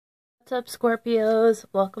What's up, Scorpios?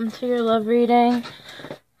 Welcome to your love reading.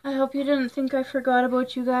 I hope you didn't think I forgot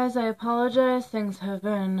about you guys. I apologize. Things have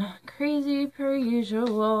been crazy per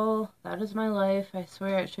usual. That is my life. I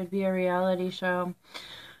swear it should be a reality show.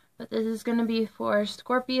 But this is going to be for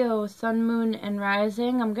Scorpio, Sun, Moon, and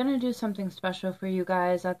Rising. I'm going to do something special for you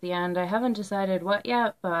guys at the end. I haven't decided what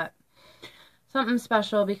yet, but something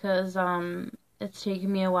special because it's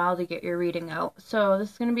taken me a while to get your reading out. So this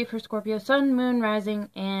is going to be for Scorpio, Sun, Moon, Rising,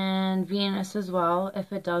 and Venus as well,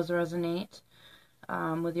 if it does resonate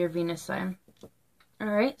with your Venus sign.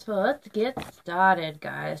 Alright, so let's get started,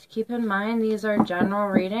 guys. Keep in mind, these are general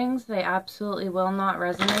readings. They absolutely will not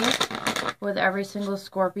resonate with every single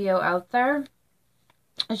Scorpio out there.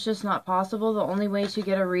 It's just not possible. The only way to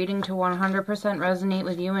get a reading to 100% resonate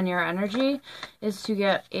with you and your energy is to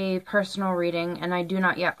get a personal reading, and I do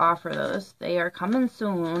not yet offer those. They are coming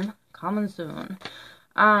soon. Coming soon.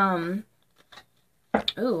 Ooh,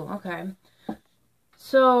 okay.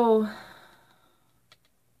 So,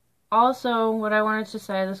 also, what I wanted to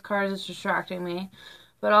say, this card is distracting me,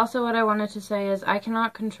 but also what I wanted to say is I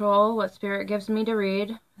cannot control what Spirit gives me to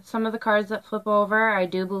read. Some of the cards that flip over, I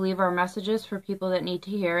do believe are messages for people that need to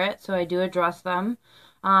hear it, so I do address them.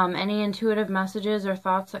 Any intuitive messages or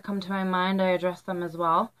thoughts that come to my mind, I address them as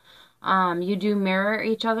well. You do mirror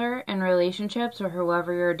each other in relationships or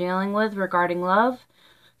whoever you're dealing with regarding love.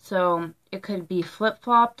 So it could be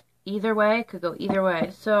flip-flopped either way. It could go either way.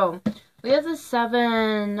 So we have the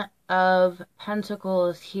Seven of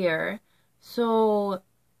Pentacles here. So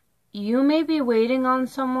you may be waiting on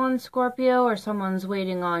someone, Scorpio, or someone's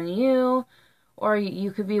waiting on you, or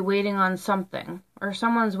you could be waiting on something, or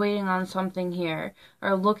someone's waiting on something here,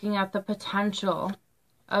 or looking at the potential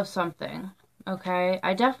of something, okay?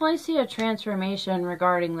 I definitely see a transformation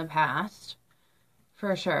regarding the past,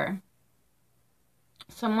 for sure.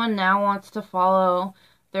 Someone now wants to follow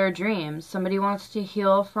their dreams. Somebody wants to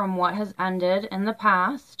heal from what has ended in the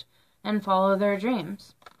past and follow their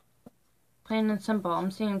dreams. Plain and simple.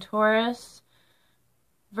 I'm seeing Taurus,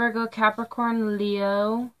 Virgo, Capricorn,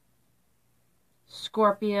 Leo,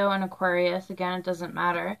 Scorpio, and Aquarius. Again, it doesn't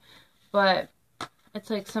matter. But it's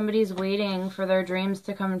like somebody's waiting for their dreams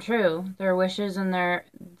to come true. Their wishes and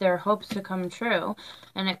their hopes to come true.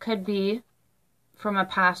 And it could be from a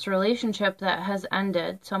past relationship that has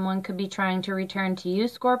ended. Someone could be trying to return to you,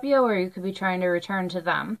 Scorpio, or you could be trying to return to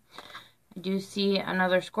them. I do see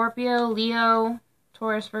another Scorpio, Leo,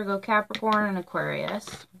 Taurus, Virgo, Capricorn, and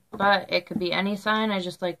Aquarius. But it could be any sign. I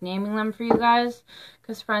just like naming them for you guys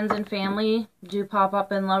because friends and family do pop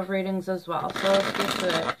up in love readings as well. So let's get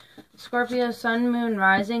to it. Scorpio, Sun, Moon,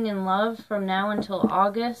 Rising in love from now until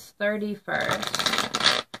August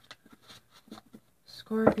 31st.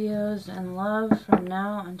 Scorpios in love from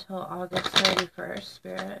now until August 31st,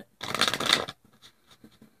 Spirit.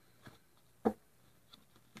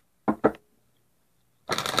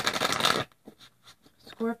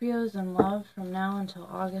 Scorpios in love from now until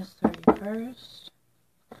August 31st.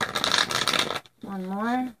 One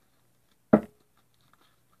more.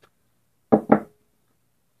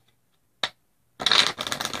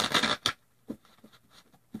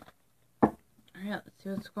 Alright, let's see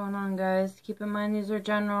what's going on, guys. Keep in mind these are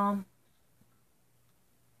general.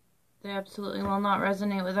 They absolutely will not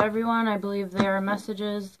resonate with everyone. I believe they are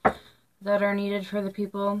messages that are needed for the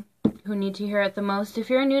people who need to hear it the most. If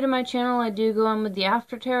you're new to my channel, I do go on with the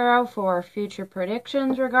After Tarot for future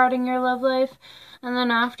predictions regarding your love life. And then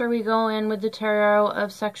after, we go in with the Tarot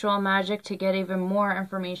of Sexual Magic to get even more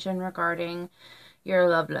information regarding your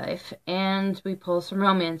love life. And we pull some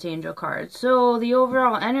Romance Angel cards. So the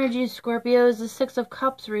overall energy, Scorpio, is the Six of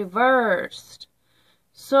Cups reversed.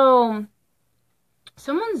 So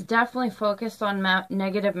someone's definitely focused on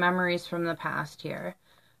negative memories from the past here.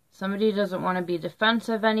 Somebody doesn't want to be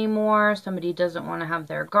defensive anymore. Somebody doesn't want to have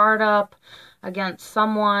their guard up against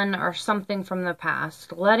someone or something from the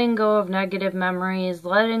past. Letting go of negative memories,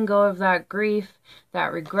 letting go of that grief,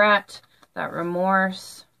 that regret, that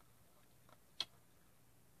remorse.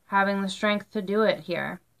 Having the strength to do it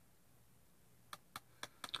here.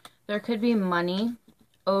 There could be money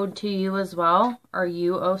owed to you as well, or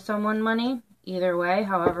you owe someone money. Either way,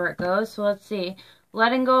 however it goes. So let's see.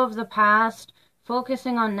 Letting go of the past.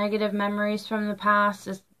 Focusing on negative memories from the past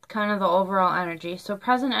is kind of the overall energy. So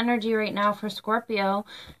present energy right now for Scorpio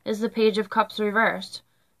is the Page of Cups reversed.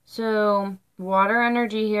 So water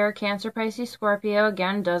energy here, Cancer, Pisces, Scorpio,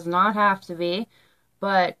 again, does not have to be.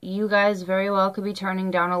 But you guys very well could be turning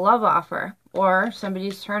down a love offer. Or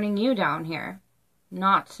somebody's turning you down here.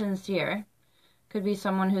 Not sincere. Could be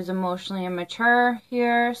someone who's emotionally immature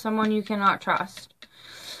here. Someone you cannot trust.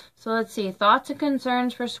 So let's see. Thoughts and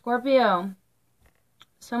concerns for Scorpio.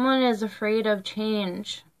 Someone is afraid of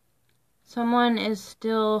change. Someone is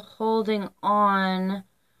still holding on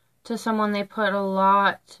to someone they put a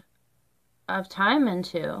lot of time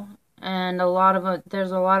into. And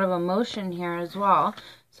there's a lot of emotion here as well.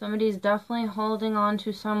 Somebody's definitely holding on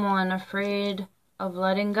to someone, afraid of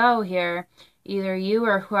letting go here. Either you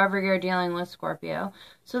or whoever you're dealing with, Scorpio.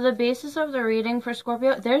 So the basis of the reading for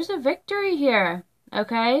Scorpio, there's a victory here,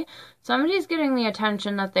 okay? Somebody's getting the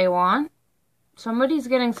attention that they want. Somebody's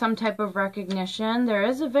getting some type of recognition. There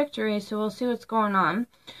is a victory, so we'll see what's going on.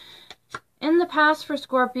 In the past for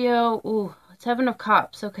Scorpio, it's Seven of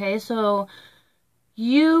Cups, okay? So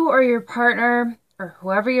you or your partner or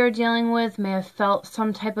whoever you're dealing with may have felt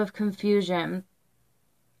some type of confusion.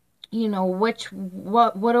 You know, what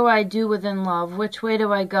do I do within love? Which way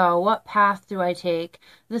do I go? What path do I take?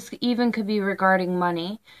 This even could be regarding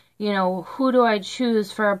money. You know, who do I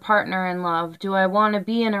choose for a partner in love? Do I want to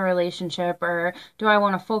be in a relationship, or do I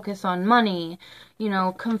want to focus on money? You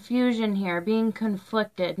know, confusion here, being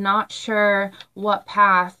conflicted, not sure what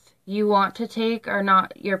path you want to take, or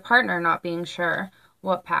not, your partner not being sure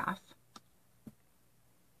what path.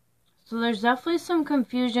 So there's definitely some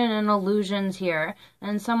confusion and illusions here,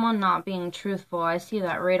 and someone not being truthful. I see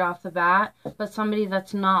that right off the bat, but somebody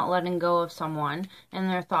that's not letting go of someone and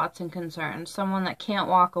their thoughts and concerns. Someone that can't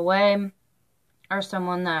walk away, or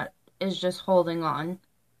someone that is just holding on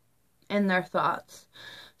in their thoughts.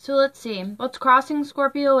 So let's see. What's crossing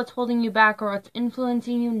Scorpio, what's holding you back, or what's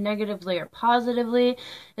influencing you negatively or positively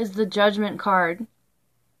is the Judgment card.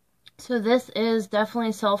 So this is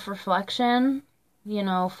definitely self-reflection. You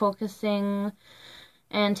know, focusing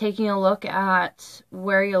and taking a look at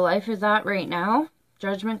where your life is at right now.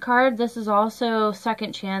 Judgment card. This is also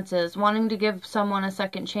second chances. Wanting to give someone a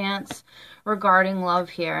second chance regarding love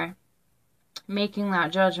here. Making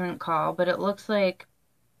that judgment call. But it looks like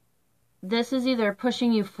this is either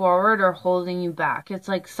pushing you forward or holding you back. It's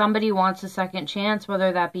like somebody wants a second chance,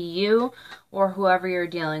 whether that be you or whoever you're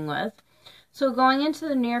dealing with. So going into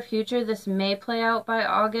the near future, this may play out by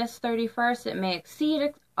August 31st. It may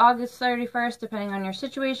exceed August 31st, depending on your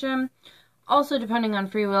situation. Also, depending on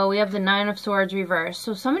free will, we have the Nine of Swords reversed.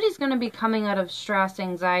 So somebody's going to be coming out of stress,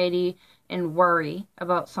 anxiety, and worry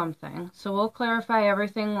about something. So we'll clarify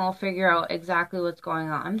everything. We'll figure out exactly what's going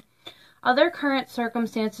on. Other current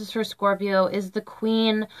circumstances for Scorpio is the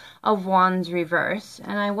Queen of Wands reverse.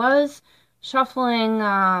 And I was shuffling,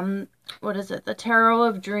 the Tarot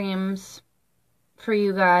of Dreams for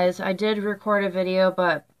you guys. I did record a video,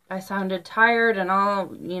 but I sounded tired and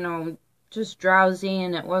all, you know, just drowsy,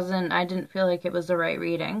 and I didn't feel like it was the right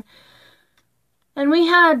reading. And we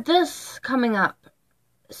had this coming up.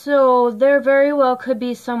 So there very well could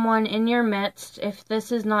be someone in your midst, if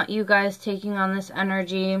this is not you guys taking on this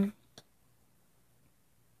energy.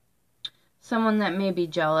 Someone that may be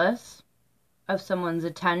jealous of someone's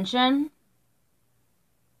attention.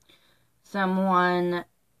 Someone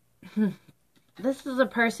this is a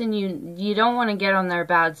person you don't want to get on their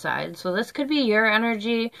bad side. So this could be your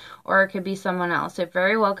energy, or it could be someone else. It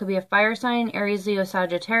very well could be a fire sign, Aries, Leo,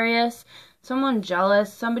 Sagittarius. Someone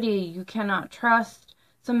jealous, somebody you cannot trust,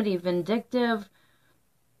 somebody vindictive.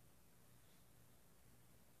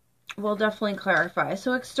 We'll definitely clarify.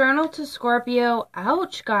 So external to Scorpio,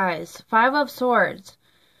 ouch guys, Five of Swords.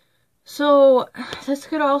 So this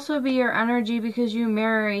could also be your energy because you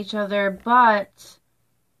mirror each other, but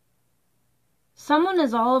someone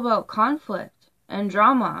is all about conflict and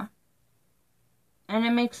drama, and it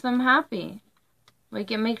makes them happy. Like,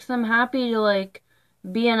 it makes them happy to, like,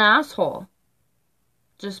 be an asshole.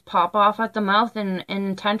 Just pop off at the mouth and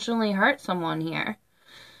intentionally hurt someone here.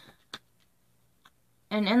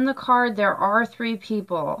 And in the card, there are 3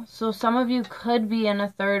 people. So some of you could be in a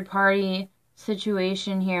third-party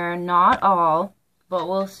situation here. Not all, but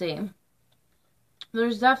we'll see.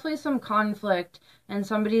 There's definitely some conflict, and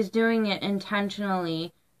somebody's doing it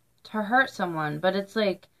intentionally to hurt someone, but it's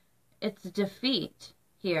like, it's defeat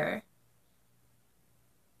here.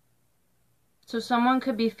 So someone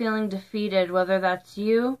could be feeling defeated, whether that's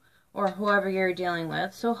you or whoever you're dealing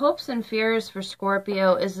with. So hopes and fears for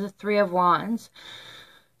Scorpio is the Three of Wands.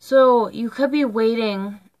 So you could be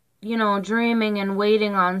waiting, you know, dreaming and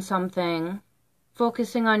waiting on something,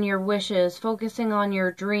 focusing on your wishes, focusing on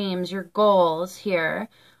your dreams, your goals here,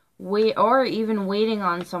 or even waiting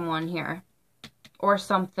on someone here, or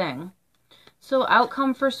something. So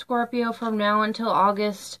outcome for Scorpio from now until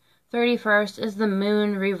August 31st is the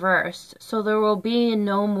Moon reversed. So there will be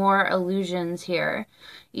no more illusions here.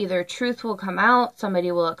 Either truth will come out,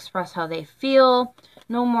 somebody will express how they feel,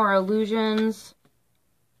 no more illusions,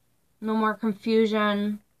 no more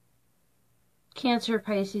confusion, Cancer,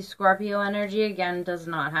 Pisces, Scorpio energy. Again, does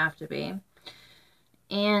not have to be.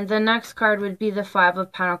 And the next card would be the Five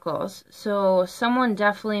of Pentacles. So someone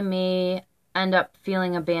definitely may end up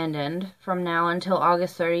feeling abandoned from now until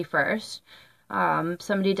August 31st.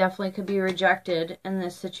 Somebody definitely could be rejected in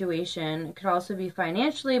this situation. It could also be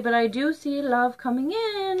financially, but I do see love coming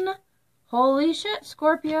in. Holy shit,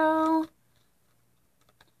 Scorpio.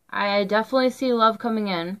 I definitely see love coming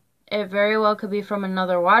in. It very well could be from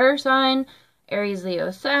another water sign, Aries,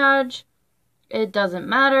 Leo, Sag. It doesn't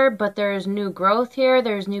matter, but there's new growth here.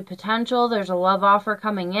 There's new potential. There's a love offer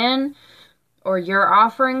coming in. Or you're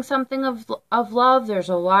offering something of love. There's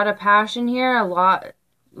a lot of passion here. A lot,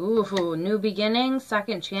 new beginnings,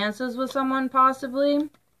 second chances with someone possibly.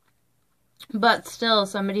 But still,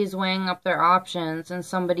 somebody's weighing up their options and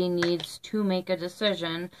somebody needs to make a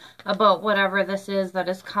decision about whatever this is that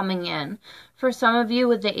is coming in. For some of you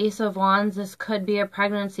with the Ace of Wands, this could be a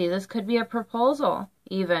pregnancy. This could be a proposal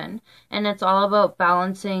even. And it's all about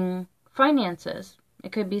balancing finances.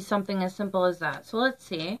 It could be something as simple as that. So let's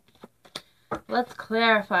see. Let's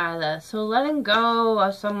clarify this. So letting go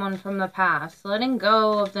of someone from the past. Letting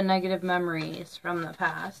go of the negative memories from the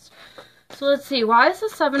past. So let's see. Why is the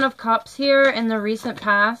Seven of Cups here in the recent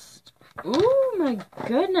past? Ooh, my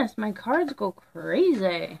goodness. My cards go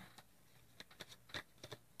crazy.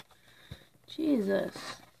 Jesus.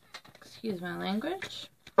 Excuse my language.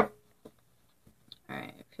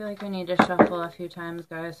 Alright, I feel like I need to shuffle a few times,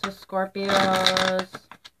 guys. So Scorpios.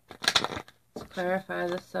 Let's clarify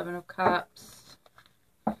the Seven of Cups.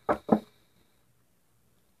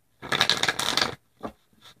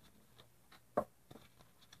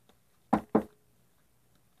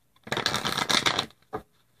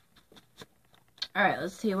 Alright,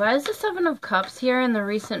 let's see. Why is the Seven of Cups here in the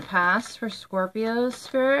recent past for Scorpio's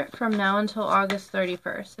spirit from now until August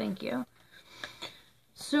 31st? Thank you.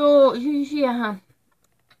 So, yeah.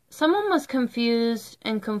 Someone was confused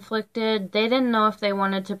and conflicted. They didn't know if they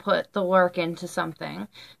wanted to put the work into something.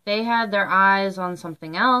 They had their eyes on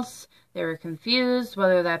something else. They were confused,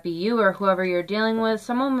 whether that be you or whoever you're dealing with.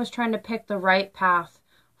 Someone was trying to pick the right path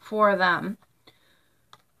for them.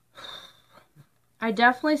 I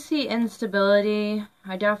definitely see instability.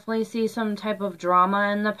 I definitely see some type of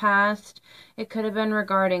drama in the past. It could have been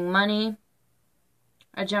regarding money.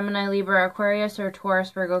 A Gemini, Libra, Aquarius, or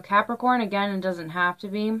Taurus, Virgo, Capricorn. Again, it doesn't have to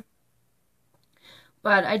be.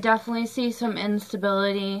 But I definitely see some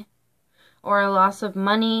instability or a loss of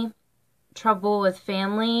money, trouble with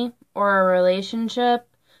family or a relationship.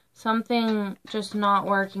 Something just not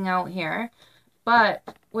working out here. But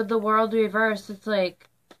with the world reversed, it's like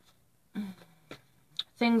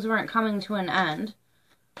things weren't coming to an end.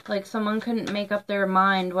 Like someone couldn't make up their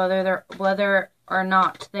mind whether or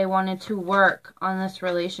not they wanted to work on this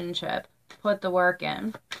relationship, put the work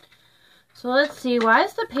in. So let's see, why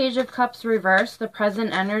is the Page of Cups reversed, the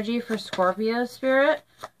present energy for Scorpio spirit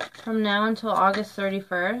from now until August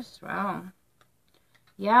 31st? Wow.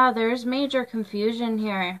 Yeah, there's major confusion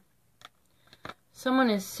here.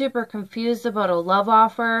 Someone is super confused about a love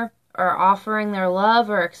offer or offering their love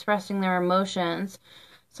or expressing their emotions.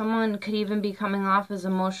 Someone could even be coming off as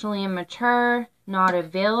emotionally immature, not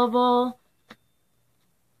available.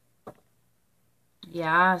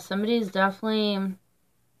 Yeah, somebody's definitely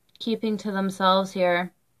keeping to themselves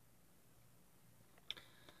here.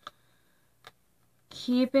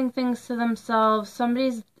 Keeping things to themselves.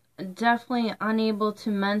 Somebody's definitely unable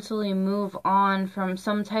to mentally move on from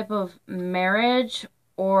some type of marriage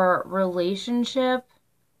or relationship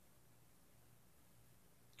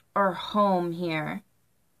or home here.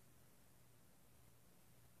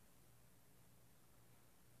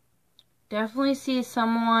 Definitely see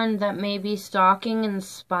someone that may be stalking and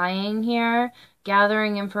spying here,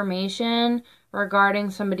 gathering information regarding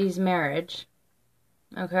somebody's marriage.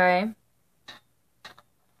 Okay?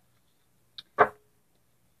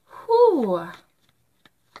 Whew.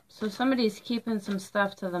 So somebody's keeping some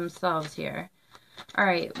stuff to themselves here.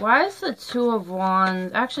 Alright, why is the Two of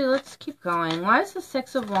Wands... Actually, let's keep going. Why is the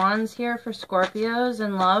Six of Wands here for Scorpios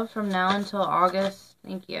in love from now until August?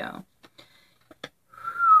 Thank you.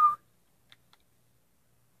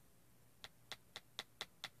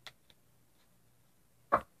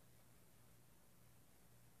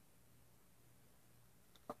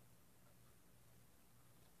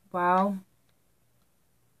 Wow.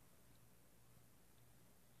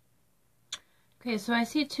 Okay, so I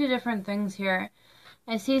see two different things here.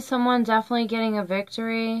 I see someone definitely getting a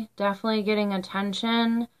victory, definitely getting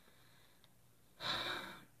attention.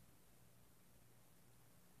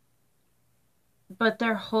 But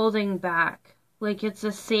they're holding back. Like it's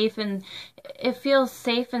a safe and it feels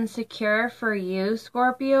safe and secure for you,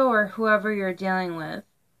 Scorpio, or whoever you're dealing with.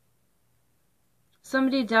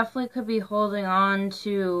 Somebody definitely could be holding on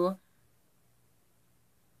to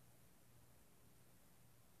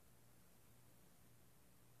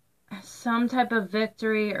some type of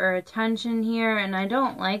victory or attention here, and I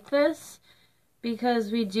don't like this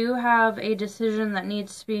because we do have a decision that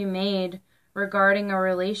needs to be made regarding a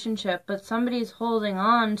relationship, but somebody's holding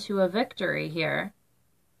on to a victory here,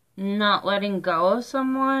 not letting go of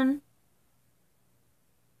someone.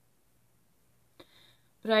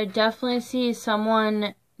 But I definitely see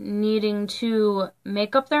someone needing to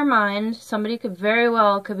make up their mind. Somebody could very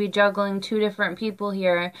well be juggling two different people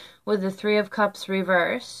here with the Three of Cups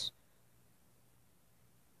reversed.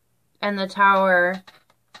 And the Tower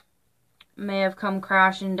may have come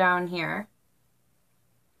crashing down here.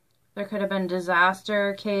 There could have been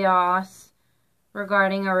disaster, chaos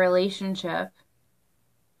regarding a relationship.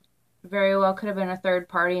 Very well could have been a third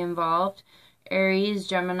party involved. Aries,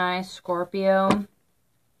 Gemini, Scorpio.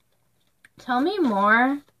 Tell me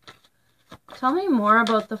more. Tell me more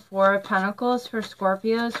about the Four of Pentacles for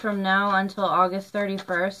Scorpios from now until August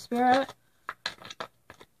 31st, Spirit.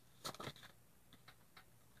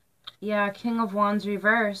 Yeah, King of Wands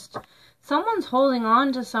reversed. Someone's holding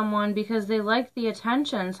on to someone because they like the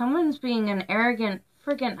attention. Someone's being an arrogant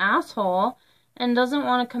freaking asshole and doesn't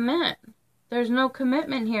want to commit. There's no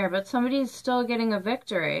commitment here, but somebody's still getting a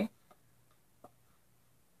victory.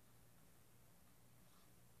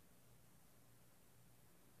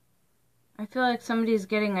 I feel like somebody's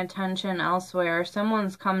getting attention elsewhere.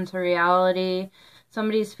 Someone's come to reality.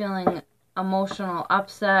 Somebody's feeling emotional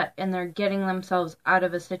upset and they're getting themselves out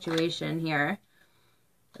of a situation here.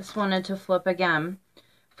 Just wanted to flip again.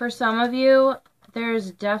 For some of you,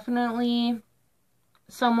 there's definitely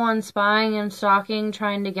someone spying and stalking,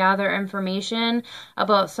 trying to gather information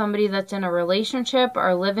about somebody that's in a relationship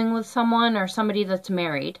or living with someone or somebody that's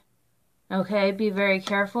married. Okay, be very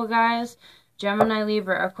careful, guys. Gemini,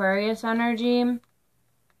 Libra, Aquarius energy.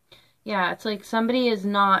 Yeah, it's like somebody is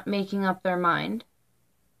not making up their mind.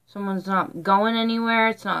 Someone's not going anywhere.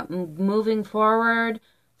 It's not moving forward.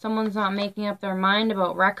 Someone's not making up their mind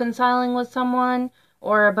about reconciling with someone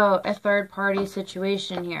or about a third-party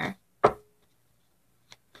situation here.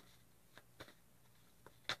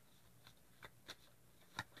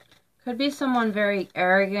 Could be someone very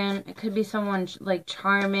arrogant. It could be someone like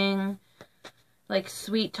charming, like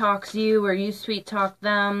sweet talks you or you sweet talk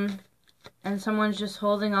them. And someone's just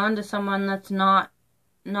holding on to someone that's not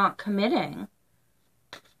committing.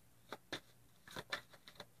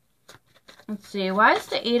 Let's see. Why is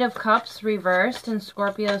the Eight of Cups reversed in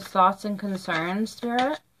Scorpio's thoughts and concerns,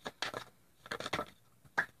 Spirit?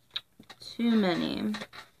 Too many.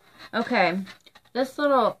 Okay. This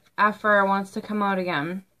little effer wants to come out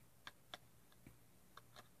again.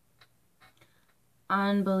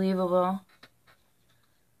 Unbelievable.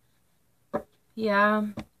 Yeah.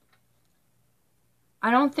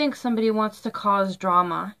 I don't think somebody wants to cause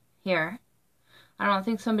drama here. I don't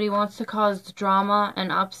think somebody wants to cause drama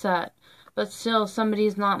and upset. But still,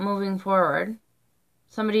 somebody's not moving forward.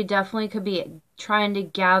 Somebody definitely could be trying to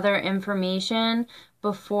gather information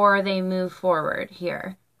before they move forward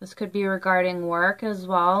here. This could be regarding work as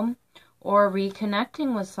well, or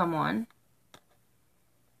reconnecting with someone.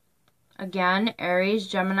 Again, Aries,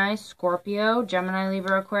 Gemini, Scorpio, Gemini,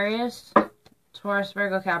 Libra, Aquarius, Taurus,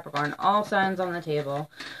 Virgo, Capricorn. All signs on the table.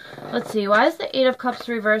 Let's see. Why is the Eight of Cups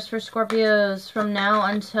reversed for Scorpios from now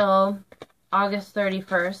until August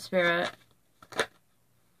 31st, Spirit?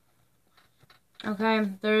 Okay,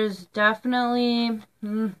 there's definitely...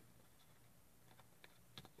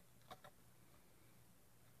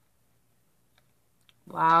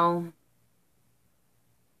 Wow.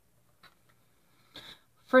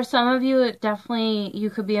 For some of you, you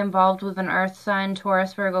could be involved with an earth sign,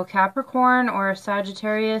 Taurus, Virgo, Capricorn, or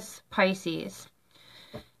Sagittarius, Pisces.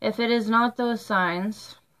 If it is not those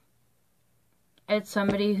signs, it's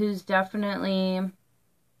somebody who's definitely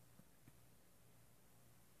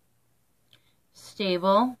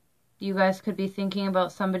stable. You guys could be thinking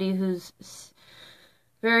about somebody who's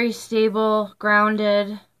very stable,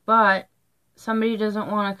 grounded, but somebody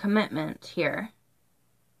doesn't want a commitment here.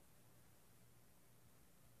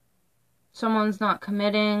 Someone's not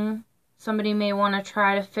committing. Somebody may want to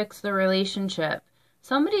try to fix the relationship.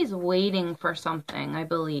 Somebody's waiting for something, I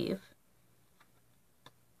believe.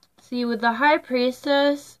 See, with the High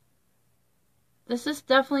Priestess, this is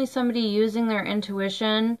definitely somebody using their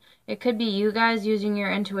intuition. It could be you guys using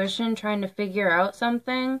your intuition, trying to figure out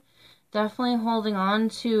something. Definitely holding on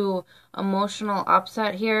to emotional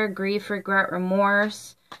upset here, grief, regret,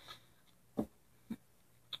 remorse.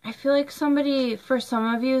 I feel like somebody, for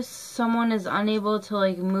some of you, someone is unable to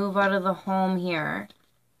like move out of the home here.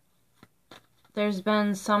 There's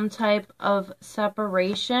been some type of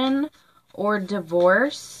separation or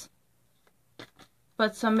divorce,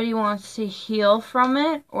 but somebody wants to heal from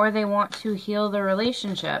it, or they want to heal the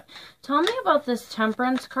relationship. Tell me about this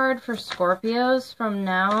Temperance card for Scorpios from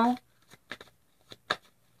now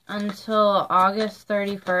until August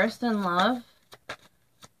 31st in love.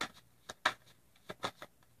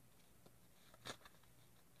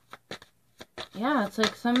 Yeah, it's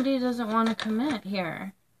like somebody doesn't want to commit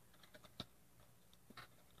here.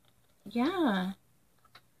 Yeah.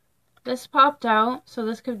 This popped out, so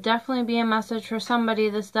this could definitely be a message for somebody.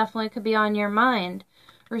 This definitely could be on your mind.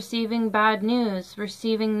 Receiving bad news,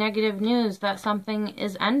 receiving negative news that something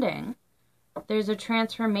is ending. There's a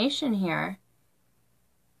transformation here.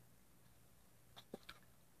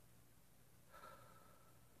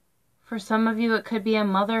 For some of you, it could be a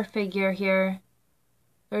mother figure here.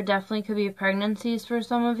 There definitely could be pregnancies for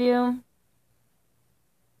some of you.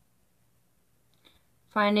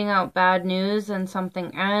 Finding out bad news and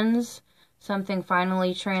something ends. Something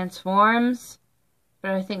finally transforms.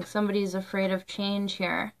 But I think somebody's afraid of change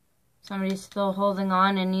here. Somebody's still holding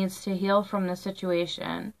on and needs to heal from the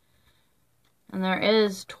situation. And there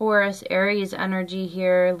is Taurus, Aries energy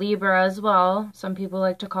here. Libra as well. Some people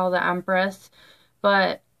like to call the Empress.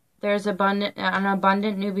 But there's an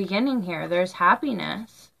abundant new beginning here. There's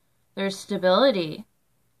happiness. There's stability.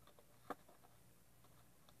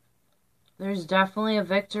 There's definitely a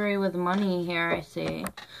victory with money here, I see.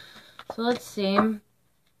 So let's see.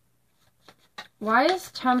 Why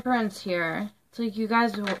is Temperance here? It's like you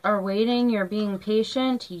guys are waiting. You're being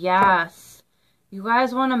patient. Yes. You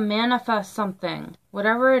guys want to manifest something.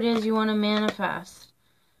 Whatever it is you want to manifest.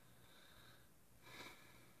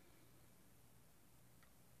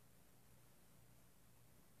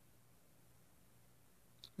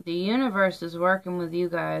 The universe is working with you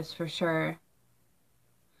guys for sure.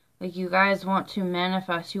 Like you guys want to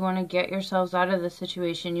manifest. You want to get yourselves out of the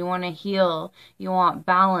situation. You want to heal. You want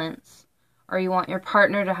balance. Or you want your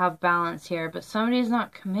partner to have balance here. But somebody's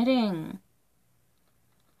not committing.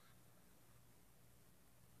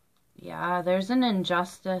 Yeah, there's an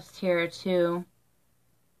injustice here too.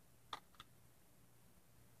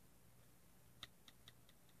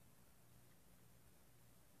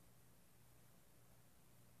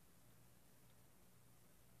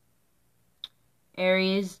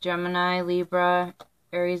 Aries, Gemini, Libra,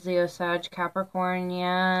 Aries, Leo, Sag, Capricorn,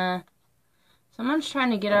 yeah. Someone's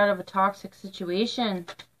trying to get out of a toxic situation.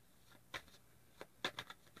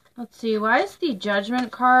 Let's see, why is the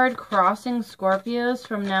Judgment card crossing Scorpios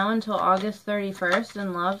from now until August 31st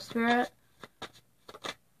in love, Spirit?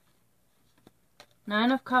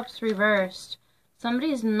 Nine of Cups reversed.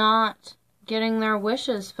 Somebody's not getting their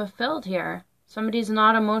wishes fulfilled here. Somebody's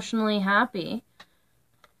not emotionally happy.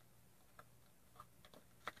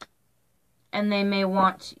 And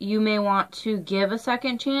you may want to give a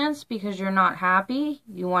second chance because you're not happy.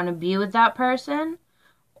 You want to be with that person.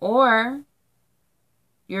 Or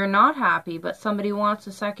you're not happy, but somebody wants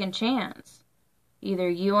a second chance. Either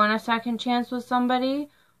you want a second chance with somebody,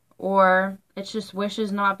 or it's just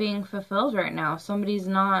wishes not being fulfilled right now. Somebody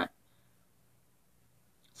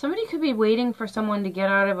could be waiting for someone to get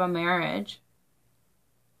out of a marriage.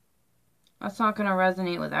 That's not going to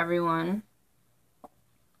resonate with everyone.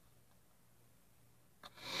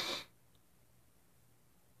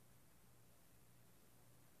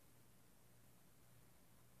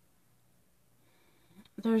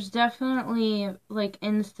 There's definitely like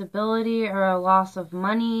instability or a loss of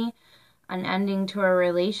money, an ending to a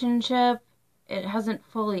relationship. It hasn't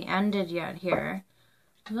fully ended yet here.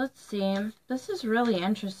 Let's see. This is really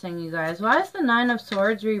interesting, you guys. Why is the Nine of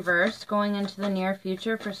Swords reversed going into the near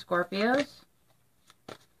future for Scorpios?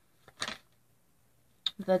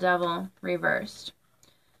 The Devil reversed.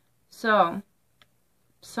 So,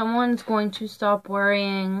 someone's going to stop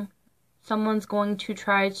worrying. Someone's going to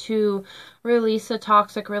try to release a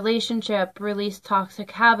toxic relationship, release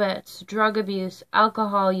toxic habits, drug abuse,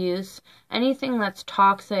 alcohol use, anything that's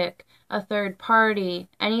toxic, a third party,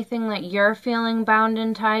 anything that you're feeling bound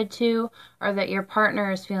and tied to, or that your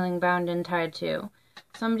partner is feeling bound and tied to.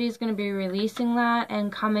 Somebody's going to be releasing that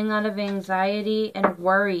and coming out of anxiety and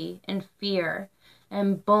worry and fear.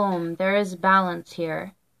 And boom, there is balance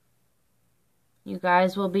here. You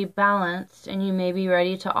guys will be balanced, and you may be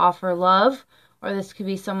ready to offer love, or this could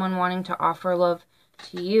be someone wanting to offer love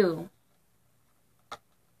to you.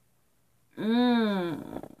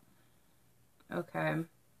 Okay.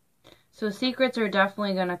 So secrets are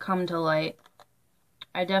definitely going to come to light.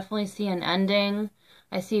 I definitely see an ending.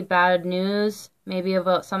 I see bad news, maybe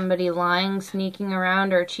about somebody lying, sneaking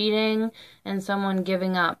around, or cheating, and someone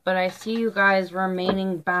giving up. But I see you guys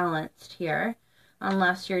remaining balanced here,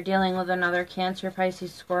 unless you're dealing with another Cancer,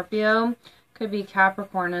 Pisces, Scorpio. Could be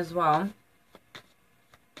Capricorn as well.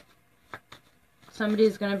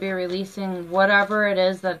 Somebody's going to be releasing whatever it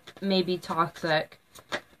is that may be toxic.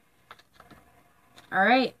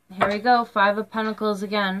 Alright, here we go. 5 of Pentacles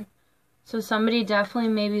again. So somebody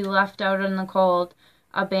definitely may be left out in the cold.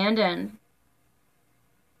 Abandoned.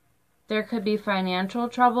 There could be financial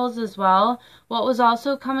troubles as well. What was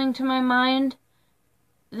also coming to my mind,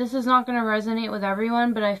 this is not going to resonate with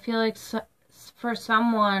everyone, but I feel like for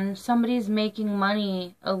someone, somebody's making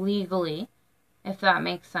money illegally, if that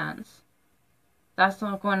makes sense. That's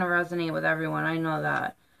not going to resonate with everyone, I know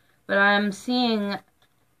that. But I'm seeing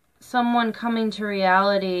someone coming to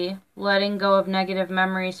reality, letting go of negative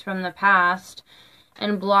memories from the past,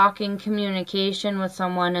 and blocking communication with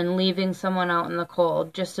someone and leaving someone out in the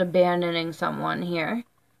cold, just abandoning someone here.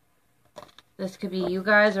 This could be you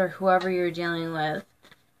guys or whoever you're dealing with.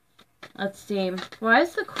 Let's see. Why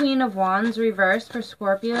is the Queen of Wands reversed for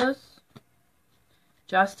Scorpios?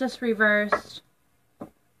 Justice reversed.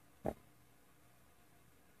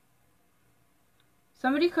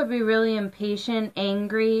 Somebody could be really impatient,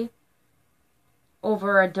 angry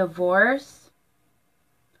over a divorce.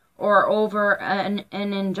 Or over an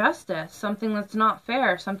injustice, something that's not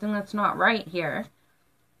fair, something that's not right here.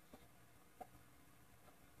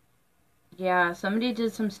 Yeah, somebody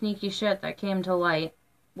did some sneaky shit that came to light.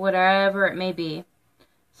 Whatever it may be.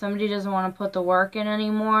 Somebody doesn't want to put the work in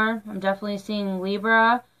anymore. I'm definitely seeing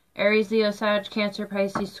Libra, Aries, Leo, Sag, Cancer,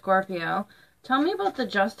 Pisces, Scorpio. Tell me about the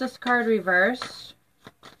Justice card reversed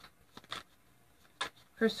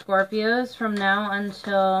for Scorpios from now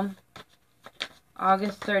until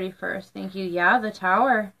August 31st. Thank you. Yeah, the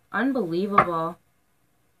Tower. Unbelievable.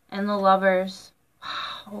 And the Lovers.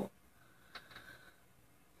 Wow.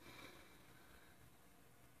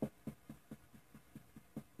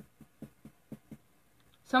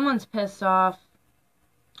 Someone's pissed off.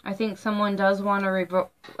 I think someone does want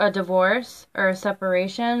a divorce or a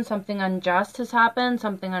separation. Something unjust has happened.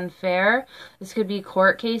 Something unfair. This could be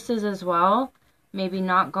court cases as well. Maybe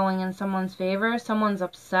not going in someone's favor. Someone's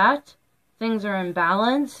upset. Things are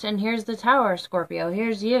imbalanced, and here's the Tower, Scorpio.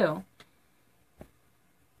 Here's you.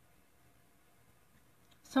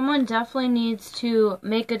 Someone definitely needs to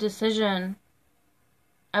make a decision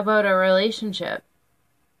about a relationship.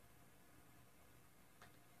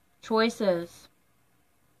 Choices.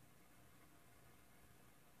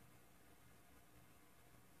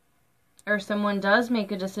 Or someone does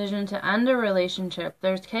make a decision to end a relationship.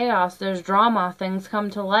 There's chaos, there's drama, things come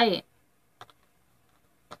to light.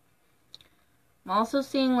 I'm also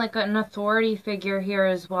seeing like an authority figure here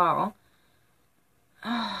as well.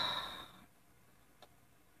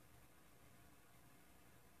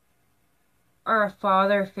 Or a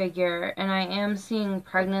father figure. And I am seeing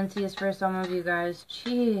pregnancies for some of you guys.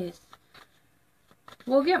 Jeez.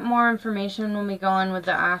 We'll get more information when we go in with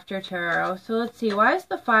the after tarot. So let's see. Why is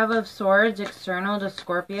the 5 of Swords external to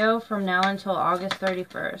Scorpio from now until August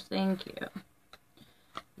 31st? Thank you.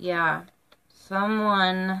 Yeah.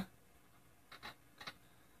 Someone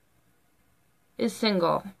is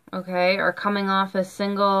single, okay, or coming off as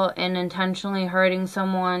single and intentionally hurting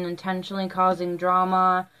someone, intentionally causing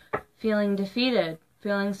drama, feeling defeated,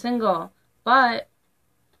 feeling single. But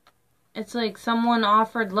it's like someone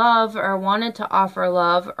offered love or wanted to offer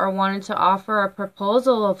love or wanted to offer a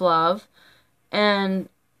proposal of love, and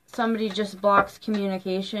somebody just blocks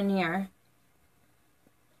communication here.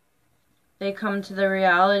 They come to the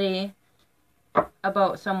reality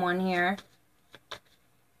about someone here.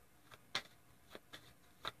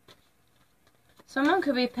 Someone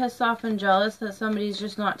could be pissed off and jealous that somebody's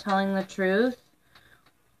just not telling the truth.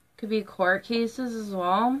 Could be court cases as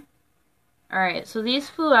well. Alright, so these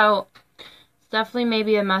flew out. It's definitely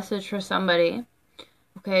maybe a message for somebody.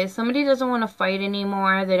 Okay, somebody doesn't want to fight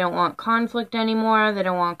anymore. They don't want conflict anymore. They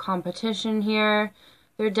don't want competition here.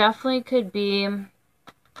 There definitely could be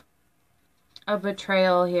a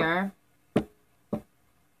betrayal here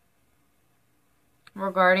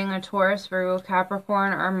regarding a Taurus, Virgo,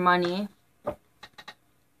 Capricorn, or money.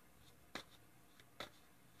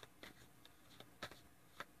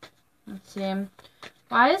 Let's see.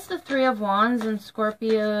 Why is the 3 of Wands in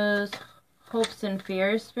Scorpio's hopes and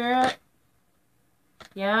fears, Spirit?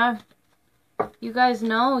 Yeah. You guys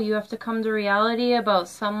know you have to come to reality about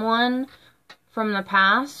someone from the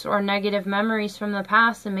past or negative memories from the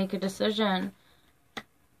past and make a decision.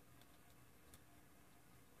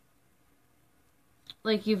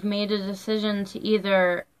 like you've made a decision to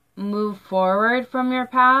either move forward from your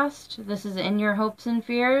past. This is in your hopes and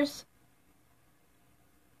fears.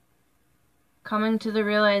 Coming to the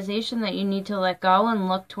realization that you need to let go and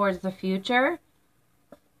look towards the future.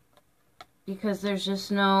 Because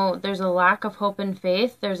there's a lack of hope and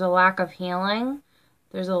faith. There's a lack of healing.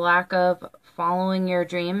 There's a lack of following your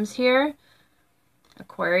dreams here.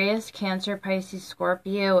 Aquarius, Cancer, Pisces,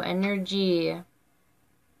 Scorpio energy.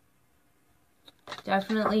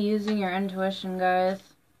 Definitely using your intuition, guys.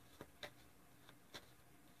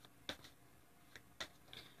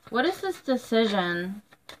 What is this decision?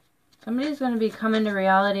 Somebody's going to be coming to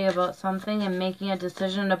reality about something and making a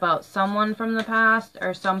decision about someone from the past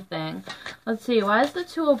or something. Let's see. Why is the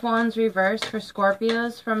Two of Wands reversed for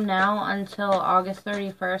Scorpios from now until August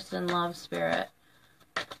 31st in love, spirit?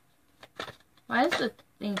 Why is it?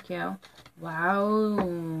 Thank you.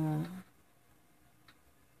 Wow.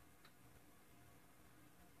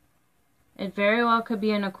 It very well could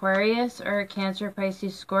be an Aquarius or a Cancer,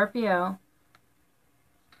 Pisces, Scorpio.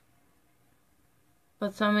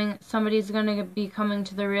 But somebody's going to be coming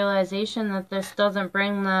to the realization that this doesn't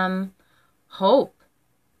bring them hope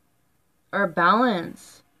or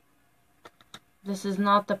balance. This is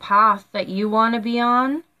not the path that you want to be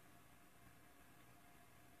on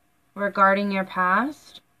regarding your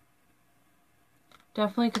past.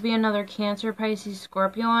 Definitely could be another Cancer, Pisces,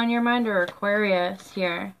 Scorpio on your mind, or Aquarius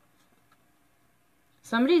here.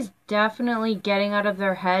 Somebody's definitely getting out of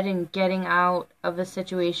their head and getting out of a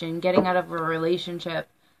situation, getting out of a relationship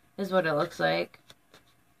is what it looks like.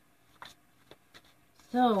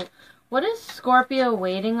 So, what is Scorpio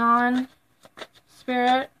waiting on,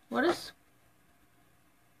 Spirit? What is...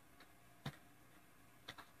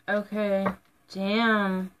 Okay,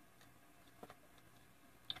 damn.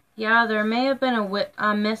 Yeah, there may have been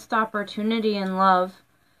a missed opportunity in love.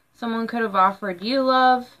 Someone could have offered you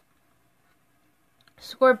love,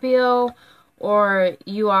 Scorpio, or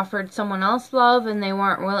you offered someone else love and they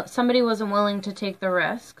weren't somebody wasn't willing to take the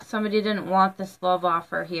risk. Somebody didn't want this love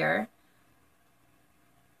offer here.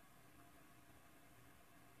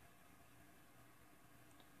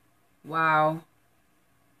 Wow.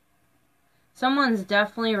 Someone's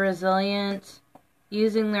definitely resilient,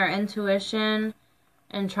 using their intuition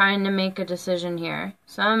and trying to make a decision here.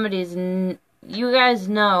 You guys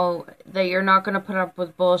know that you're not going to put up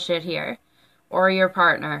with bullshit here. Or your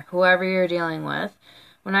partner, whoever you're dealing with.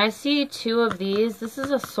 When I see two of these, this is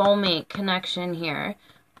a soulmate connection here.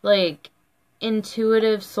 Like,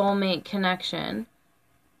 intuitive soulmate connection.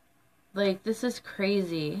 Like, this is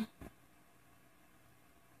crazy.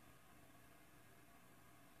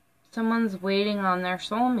 Someone's waiting on their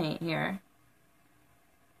soulmate here.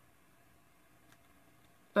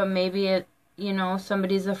 But maybe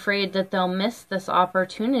somebody's afraid that they'll miss this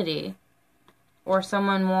opportunity. Or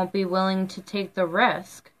someone won't be willing to take the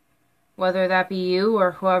risk, whether that be you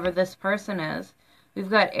or whoever this person is. We've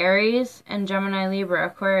got Aries and Gemini, Libra,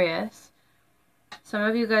 Aquarius. Some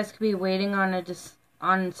of you guys could be waiting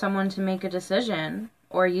on someone to make a decision,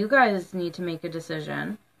 or you guys need to make a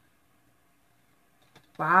decision.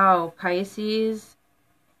 Wow, Pisces,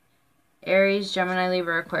 Aries, Gemini,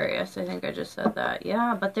 Libra, Aquarius. I think I just said that.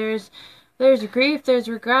 Yeah, but there's grief, there's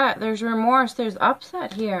regret, there's remorse, there's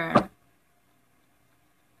upset here.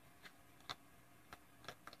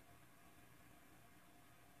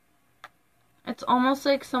 It's almost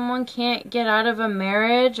like someone can't get out of a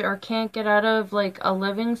marriage or can't get out of like a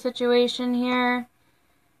living situation here.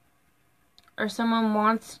 Or someone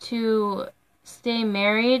wants to stay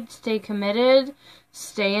married, stay committed,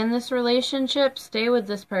 stay in this relationship, stay with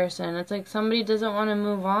this person. It's like somebody doesn't want to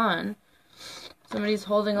move on. Somebody's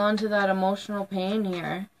holding on to that emotional pain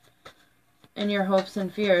here in your hopes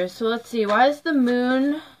and fears. So let's see. Why is the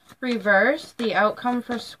moon reversed? The outcome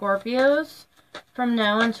for Scorpios from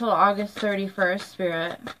now until August 31st,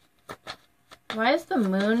 Spirit. Why is the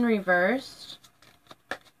moon reversed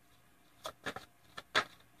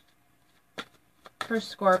for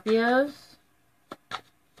Scorpios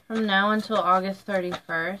from now until August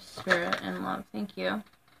 31st, Spirit and love? Thank you.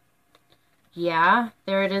 Yeah,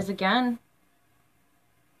 there it is again.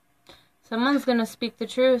 Someone's going to speak the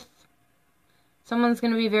truth. Someone's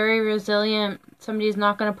going to be very resilient. Somebody's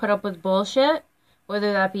not going to put up with bullshit.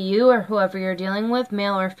 Whether that be you or whoever you're dealing with,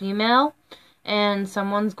 male or female, and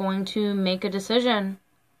someone's going to make a decision,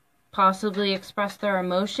 possibly express their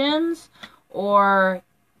emotions, or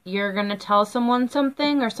you're going to tell someone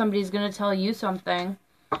something, or somebody's going to tell you something.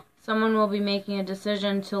 Someone will be making a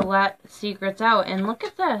decision to let secrets out. And look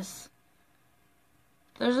at this.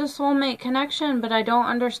 There's a soulmate connection, but I don't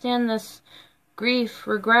understand this grief,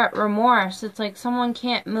 regret, remorse. It's like someone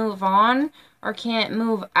can't move on or can't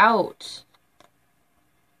move out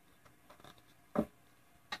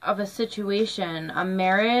of a situation, a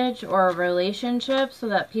marriage or a relationship, so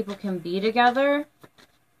that people can be together.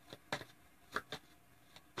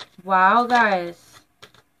 Wow, guys.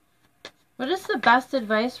 What is the best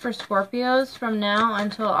advice for Scorpios from now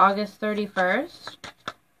until August 31st?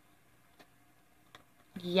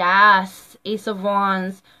 Yes, Ace of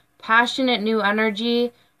Wands. Passionate new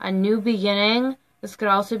energy, a new beginning. This could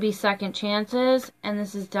also be second chances, and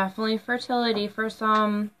this is definitely fertility for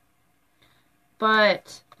some.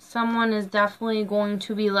 But someone is definitely going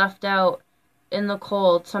to be left out in the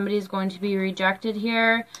cold. Somebody's going to be rejected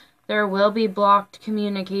here. There will be blocked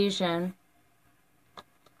communication.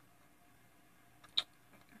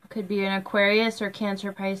 Could be an Aquarius or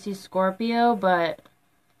Cancer, Pisces, Scorpio, but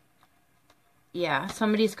yeah,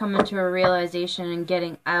 somebody's coming to a realization and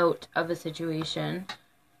getting out of a situation.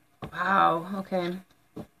 Wow, okay.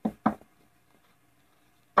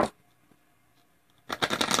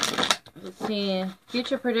 Let's see.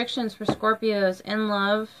 Future predictions for Scorpios in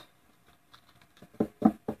love.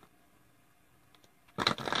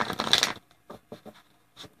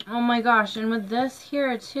 Oh my gosh, and with this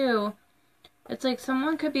here too, it's like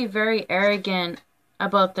someone could be very arrogant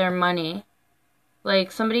about their money.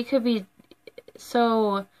 Like somebody could be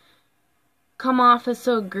come off as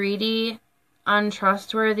so greedy,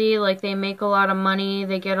 untrustworthy, like they make a lot of money,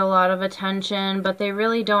 they get a lot of attention, but they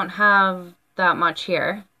really don't have that much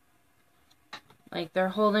here. Like they're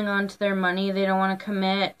holding on to their money, they don't want to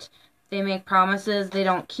commit, they make promises they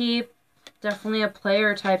don't keep. Definitely a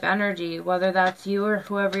player type energy, whether that's you or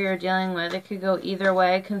whoever you're dealing with. It could go either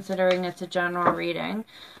way considering it's a general reading.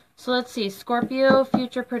 So let's see, Scorpio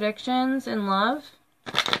future predictions in love.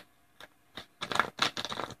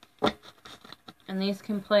 And these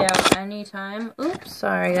can play out anytime. Oops,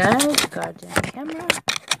 sorry guys. Goddamn camera.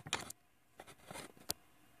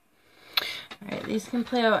 Alright, these can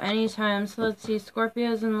play out anytime. So let's see,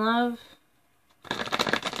 Scorpios in love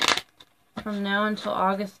from now until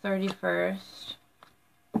August 31st.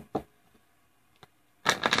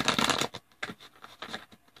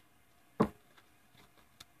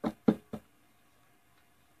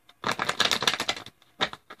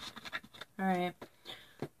 Alright.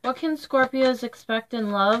 What can Scorpios expect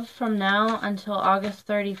in love from now until August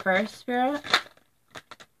 31st, Spirit?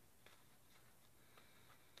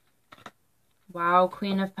 Wow,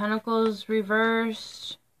 Queen of Pentacles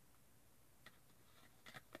reversed.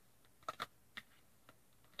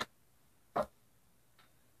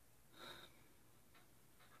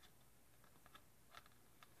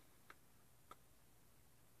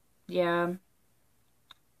 Yeah.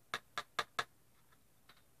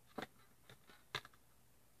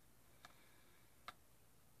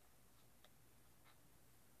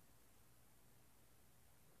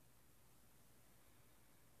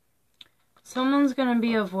 Someone's going to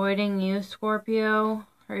be avoiding you, Scorpio,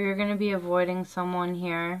 or you're going to be avoiding someone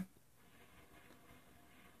here.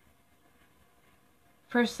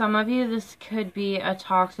 For some of you, this could be a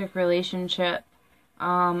toxic relationship,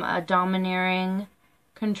 a domineering,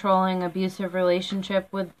 controlling, abusive relationship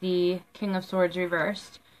with the King of Swords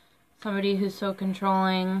reversed. Somebody who's so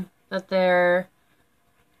controlling that they're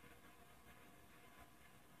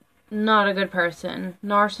not a good person.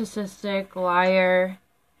 Narcissistic, liar,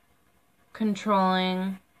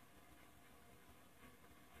 controlling.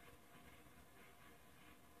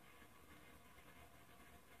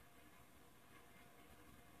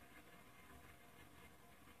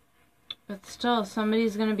 But still,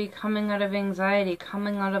 somebody's going to be coming out of anxiety,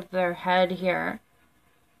 coming out of their head here.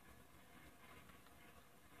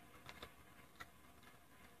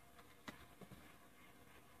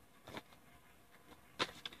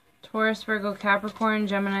 Taurus, Virgo, Capricorn,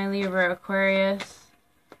 Gemini, Libra, Aquarius,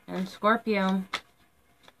 and Scorpio.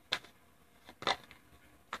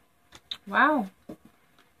 Wow.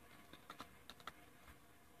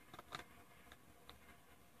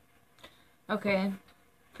 Okay.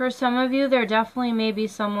 For some of you, there definitely may be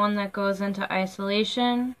someone that goes into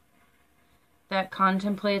isolation, that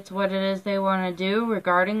contemplates what it is they want to do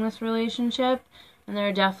regarding this relationship, and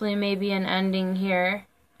there definitely may be an ending here,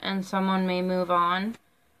 and someone may move on.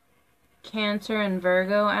 Cancer and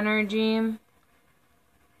Virgo energy.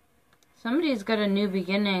 Somebody's got a new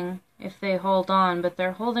beginning if they hold on, but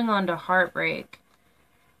they're holding on to heartbreak.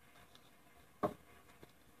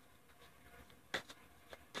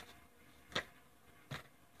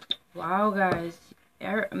 Wow, guys.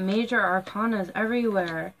 Major arcanas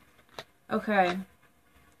everywhere. Okay.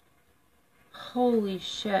 Holy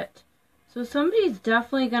shit. So somebody's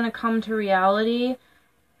definitely going to come to reality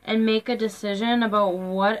and make a decision about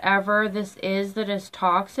whatever this is that is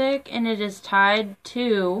toxic, and it is tied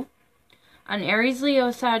to an Aries,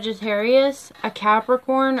 Leo, Sagittarius, a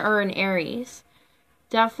Capricorn, or an Aries.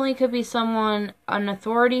 Definitely could be someone, an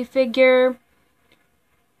authority figure,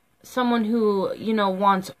 someone who, you know,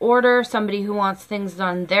 wants order, somebody who wants things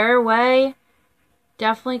done their way.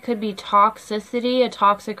 Definitely could be toxicity, a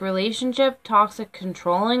toxic relationship, toxic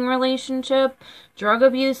controlling relationship, drug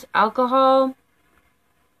abuse, alcohol.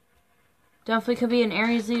 Definitely could be an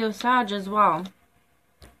Aries, Leo, Sag as well.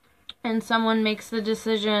 And someone makes the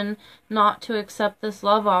decision not to accept this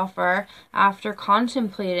love offer after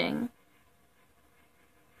contemplating.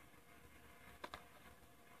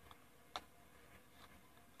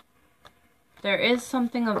 There is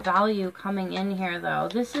something of value coming in here, though.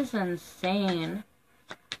 This is insane.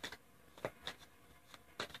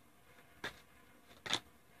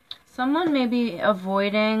 Someone may be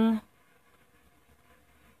avoiding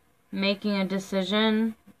making a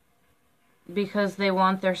decision because they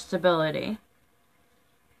want their stability.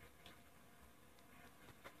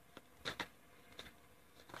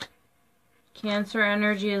 Cancer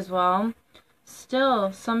energy as well.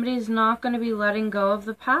 Still, somebody's not going to be letting go of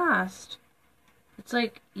the past. It's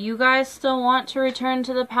like you guys still want to return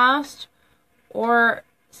to the past, or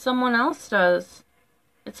someone else does.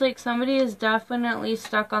 It's like somebody is definitely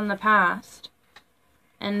stuck on the past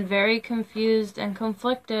and very confused and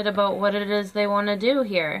conflicted about what it is they want to do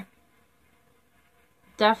here.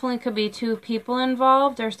 Definitely could be two people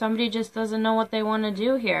involved, or somebody just doesn't know what they want to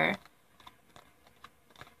do here.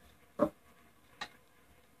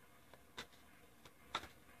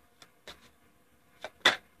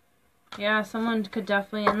 Yeah, someone could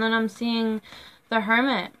definitely, and then I'm seeing the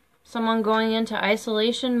Hermit. Someone going into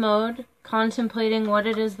isolation mode, contemplating what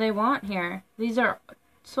it is they want here. These are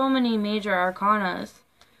so many major arcanas.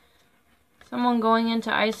 Someone going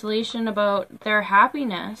into isolation about their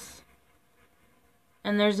happiness.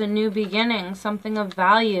 And there's a new beginning, something of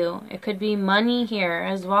value. It could be money here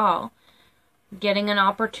as well. Getting an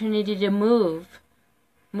opportunity to move.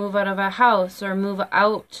 Move out of a house or move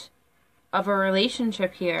out of a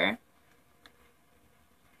relationship here.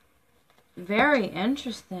 Very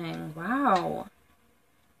interesting. Wow.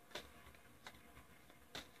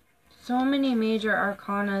 So many major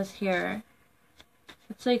arcanas here.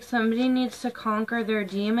 It's like somebody needs to conquer their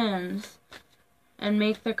demons and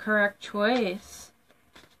make the correct choice.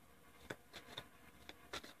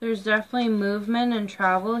 There's definitely movement and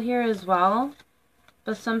travel here as well,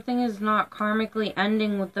 but something is not karmically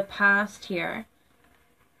ending with the past here.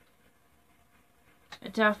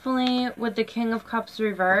 Definitely with the King of Cups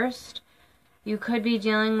reversed, you could be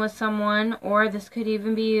dealing with someone, or this could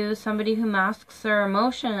even be you, somebody who masks their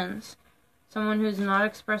emotions. Someone who's not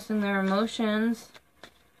expressing their emotions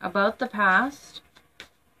about the past.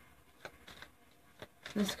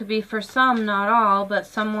 This could be for some, not all, but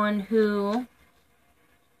someone who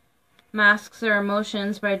masks their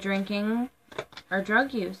emotions by drinking or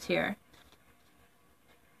drug use here.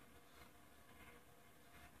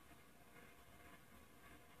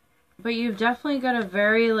 But you've definitely got a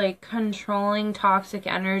very, like, controlling, toxic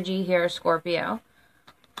energy here, Scorpio.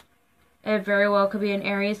 It very well could be an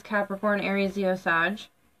Aries, Capricorn, Aries, Leo, Sag.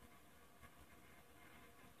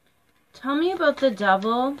 Tell me about the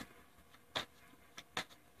Devil.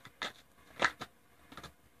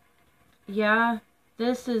 Yeah,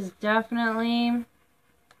 this definitely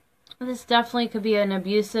could be an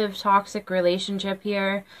abusive, toxic relationship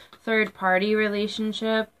here. Third-party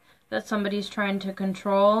relationship that somebody's trying to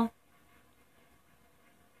control.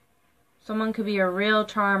 Someone could be a real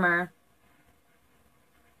charmer.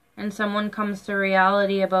 And someone comes to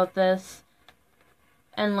reality about this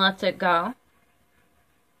and lets it go.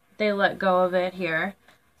 They let go of it here.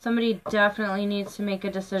 Somebody definitely needs to make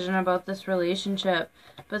a decision about this relationship,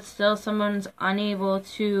 but still someone's unable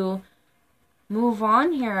to move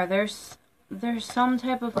on here. There's some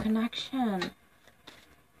type of connection.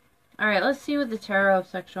 Alright, let's see with the Tarot of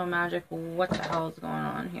Sexual Magic what the hell is going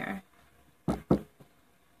on here.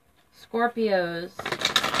 Scorpios.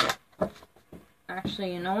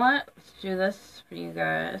 Actually, you know what? Let's do this for you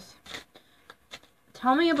guys.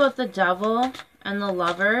 Tell me about the Devil and the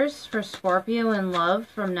Lovers for Scorpio in love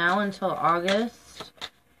from now until August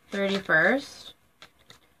 31st.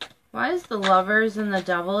 Why is the Lovers and the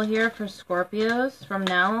Devil here for Scorpios from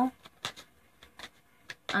now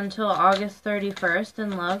until August 31st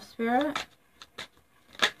in love, Spirit?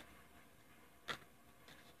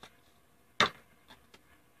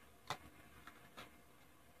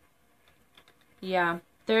 Yeah,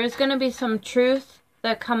 there is going to be some truth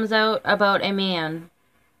that comes out about a man.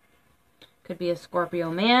 Could be a Scorpio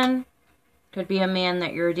man. Could be a man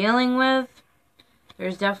that you're dealing with.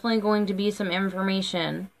 There's definitely going to be some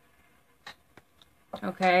information,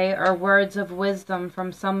 okay, or words of wisdom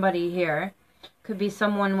from somebody here. Could be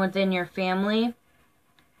someone within your family,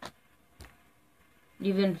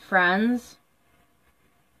 even friends.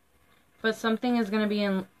 But something is going to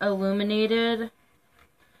be illuminated.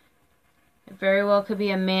 It very well could be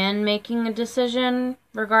a man making a decision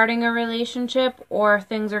regarding a relationship, or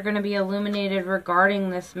things are going to be illuminated regarding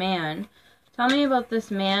this man. Tell me about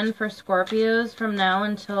this man for Scorpios from now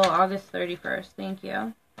until August 31st. Thank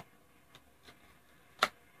you.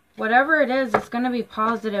 Whatever it is, it's going to be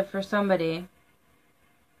positive for somebody.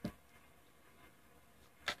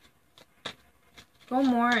 Go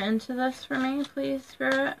more into this for me, please,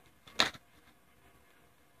 Spirit.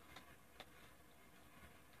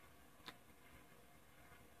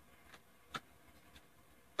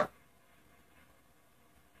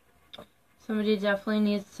 Somebody definitely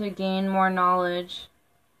needs to gain more knowledge.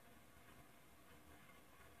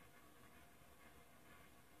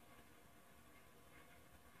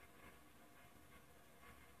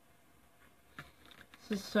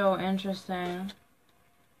 This is so interesting.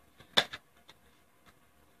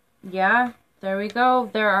 Yeah, there we go.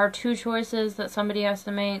 There are two choices that somebody has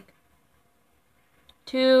to make.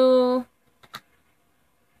 Two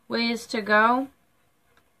ways to go.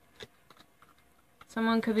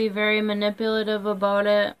 Someone could be very manipulative about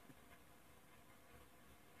it,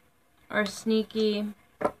 or sneaky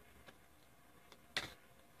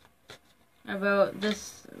about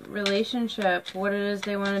this relationship, what it is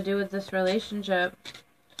they want to do with this relationship.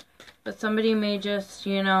 But somebody may just,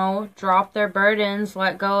 you know, drop their burdens,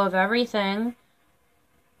 let go of everything.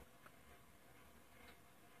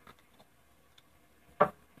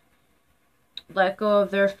 Let go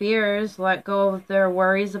of their fears, let go of their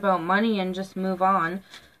worries about money, and just move on.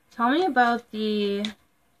 Tell me about the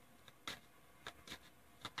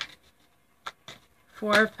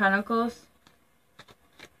Four of Pentacles.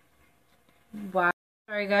 Wow.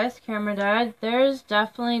 Sorry guys, camera died. There's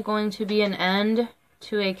definitely going to be an end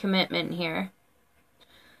to a commitment here.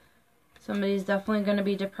 Somebody's definitely going to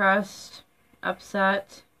be depressed,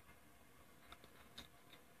 upset.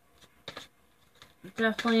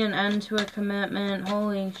 Definitely an end to a commitment.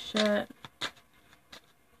 Holy shit.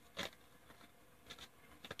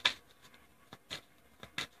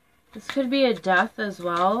 This could be a death as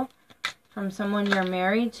well from someone you're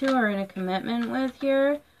married to or in a commitment with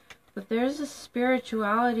here. But there's a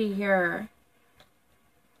spirituality here.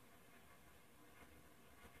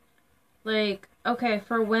 Like, okay,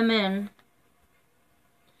 for women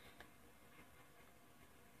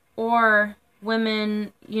or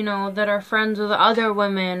women, you know, that are friends with other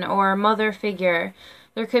women or a mother figure.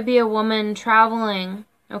 There could be a woman traveling,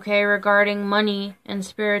 okay, regarding money and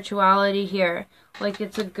spirituality here. Like,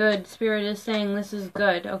 it's a good, Spirit is saying this is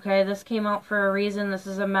good, okay? This came out for a reason. This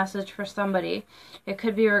is a message for somebody. It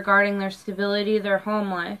could be regarding their stability, their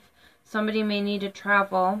home life. Somebody may need to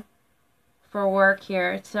travel for work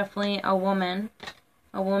here. It's definitely a woman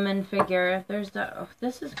figure. There's the, oh,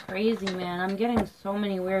 this is crazy, man. I'm getting so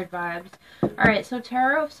many weird vibes. Alright, so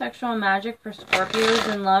Tarot of Sexual Magic for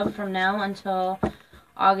Scorpios in love from now until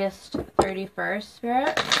August 31st,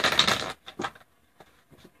 Spirit.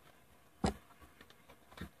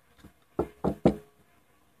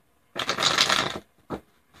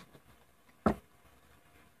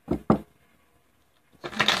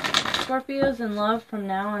 Scorpios in love from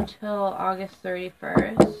now until August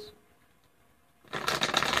 31st.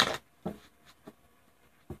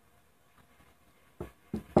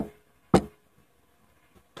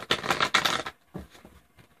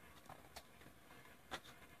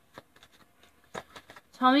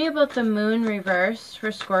 Tell me about the moon reversed for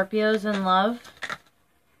Scorpios in love.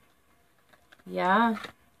 Yeah.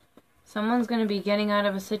 Someone's going to be getting out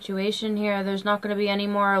of a situation here. There's not going to be any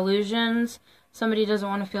more illusions. Somebody doesn't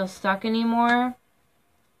want to feel stuck anymore.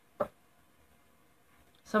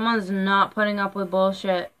 Someone's not putting up with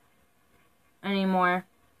bullshit anymore.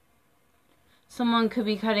 Someone could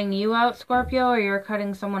be cutting you out, Scorpio, or you're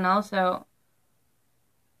cutting someone else out.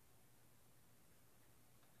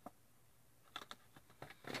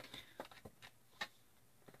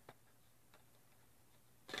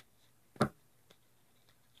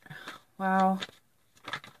 Wow.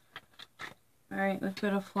 Alright, we've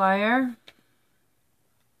got a flyer.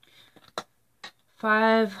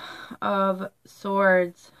 5 of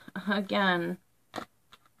Swords. Again.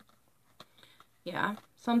 Yeah.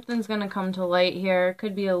 Something's going to come to light here.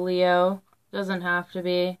 Could be a Leo. Doesn't have to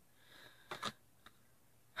be.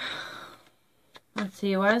 Let's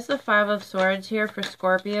see. Why is the 5 of Swords here for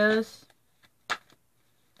Scorpios?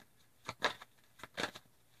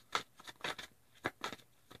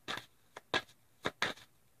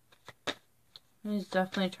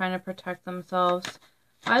 definitely trying to protect themselves.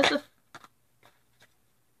 Why is the...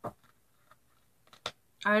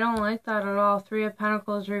 I don't like that at all. Three of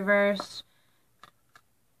Pentacles reversed.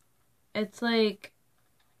 It's like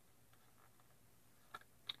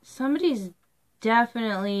somebody's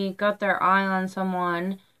definitely got their eye on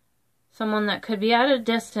someone. Someone that could be at a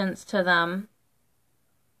distance to them.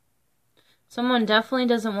 Someone definitely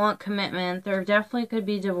doesn't want commitment. There definitely could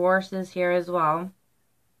be divorces here as well.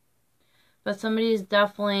 But somebody's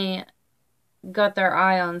definitely got their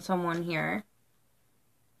eye on someone here.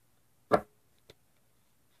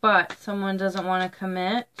 But someone doesn't want to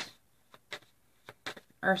commit.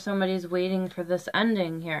 Or somebody's waiting for this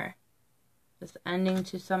ending here. This ending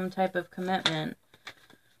to some type of commitment.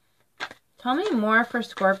 Tell me more for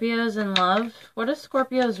Scorpios in love. What do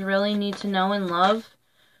Scorpios really need to know in love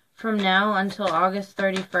from now until August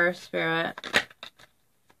 31st, Spirit?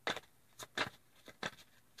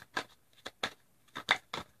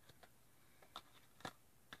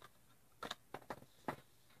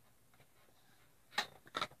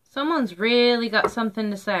 Someone's really got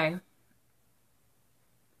something to say.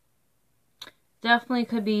 Definitely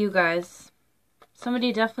could be you guys.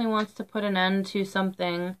 Somebody definitely wants to put an end to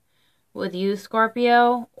something with you,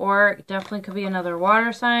 Scorpio. Or definitely could be another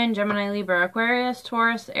water sign. Gemini, Libra, Aquarius,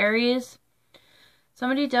 Taurus, Aries.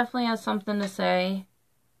 Somebody definitely has something to say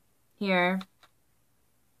here.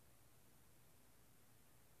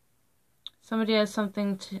 Somebody has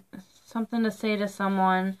something to say to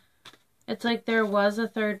someone. It's like there was a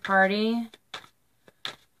third party.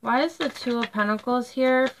 Why is the Two of Pentacles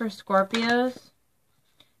here for Scorpios?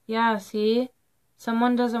 Yeah, see?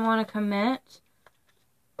 Someone doesn't want to commit.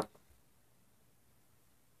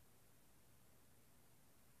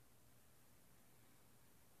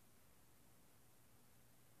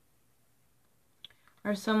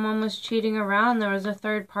 Or someone was cheating around. There was a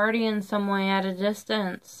third party in some way at a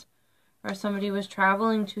distance. Or somebody was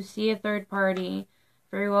traveling to see a third party.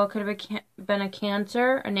 Very well could have been a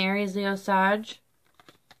Cancer, an Aries, Leo, Sag,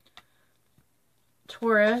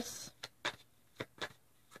 Taurus.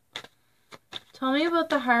 Tell me about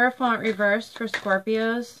the Hierophant reversed for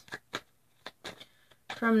Scorpios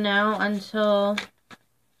from now until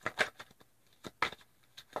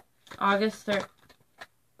August 3rd.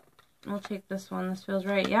 We'll take this one. This feels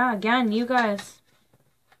right. Yeah, again, you guys.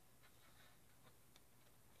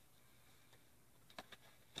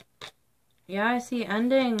 Yeah, I see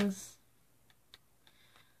endings.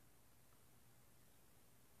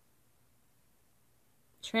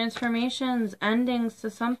 Transformations, endings to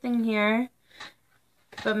something here.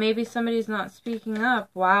 But maybe somebody's not speaking up.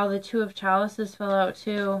 Wow, the Two of Chalices fell out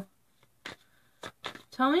too.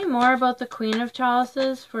 Tell me more about the Queen of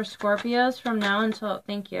Chalices for Scorpios from now until...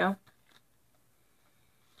 Thank you.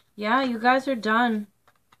 Yeah, you guys are done.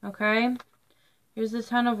 Okay? Here's the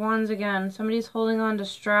Ten of Wands again. Somebody's holding on to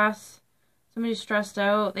stress. Somebody's stressed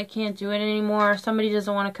out. They can't do it anymore. Somebody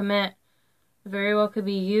doesn't want to commit. It very well could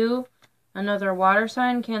be you. Another water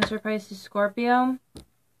sign. Cancer, Pisces, Scorpio.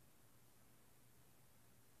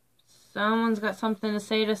 Someone's got something to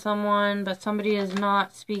say to someone, but somebody is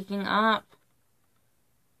not speaking up.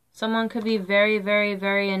 Someone could be very, very,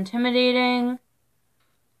 very intimidating.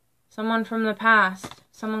 Someone from the past.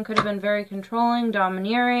 Someone could have been very controlling,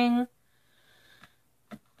 domineering.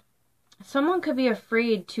 Someone could be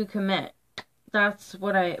afraid to commit. That's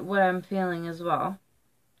what I'm feeling as well.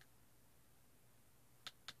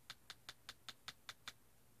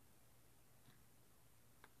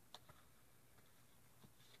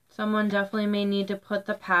 Someone definitely may need to put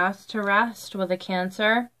the past to rest with a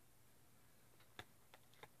Cancer.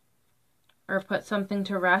 Or put something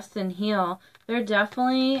to rest and heal. There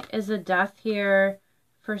definitely is a death here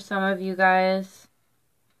for some of you guys.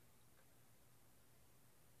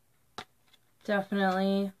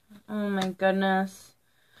 Definitely. Oh my goodness.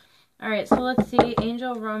 Alright, so let's see.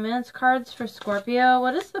 Angel Romance cards for Scorpio.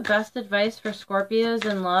 What is the best advice for Scorpios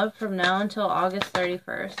in love from now until August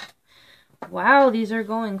 31st? Wow, these are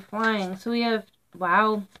going flying. So we have,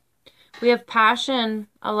 wow. We have passion.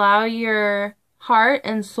 Allow your heart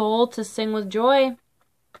and soul to sing with joy.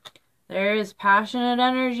 There is passionate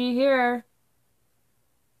energy here.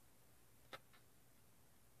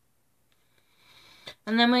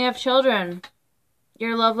 And then we have children.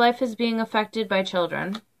 Your love life is being affected by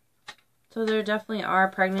children. So there definitely are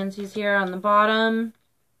pregnancies here on the bottom.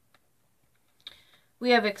 We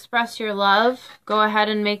have express your love. Go ahead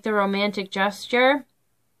and make the romantic gesture.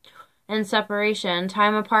 And separation.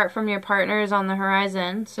 Time apart from your partner is on the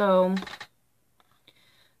horizon. So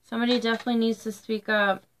somebody definitely needs to speak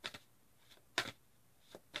up.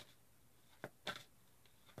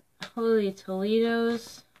 Holy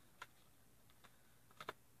Toledos.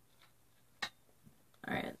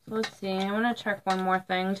 let's see. I want to check one more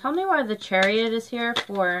thing. Tell me why the Chariot is here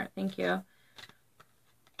for. Thank you.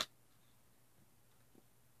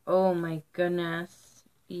 Oh my goodness.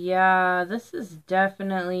 Yeah, this is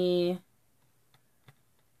definitely...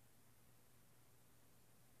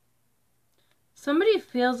 Somebody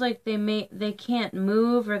feels like they can't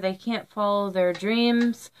move or they can't follow their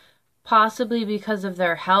dreams, possibly because of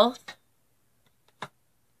their health.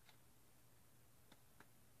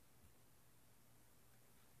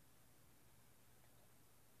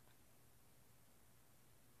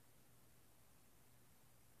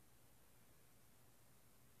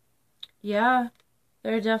 Yeah,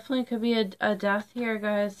 there definitely could be a death here,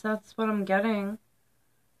 guys. That's what I'm getting.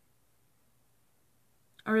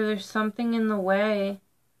 Or there's something in the way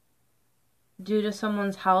due to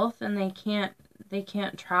someone's health and they can't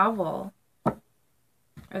travel.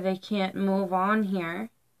 Or they can't move on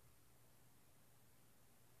here.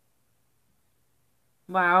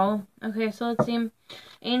 Wow. Okay, so let's see.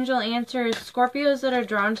 Angel answers. Scorpios that are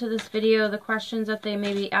drawn to this video, the questions that they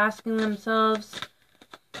may be asking themselves.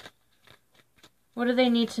 What do they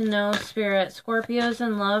need to know, Spirit? Scorpios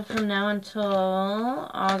in love from now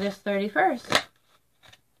until August 31st.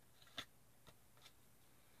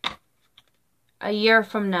 A year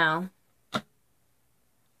from now.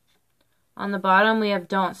 On the bottom, we have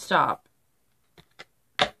don't stop.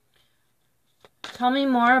 Tell me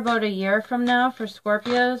more about a year from now for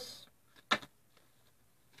Scorpios.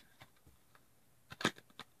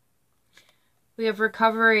 We have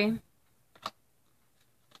recovery.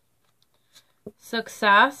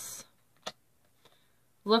 Success.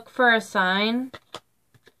 Look for a sign.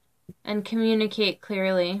 And communicate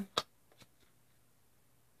clearly.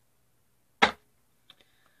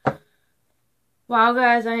 Wow,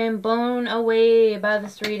 guys, I am blown away by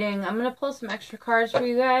this reading. I'm going to pull some extra cards for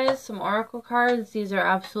you guys, some oracle cards. These are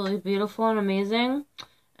absolutely beautiful and amazing.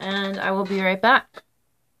 And I will be right back.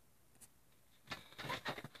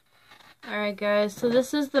 Alright, guys, so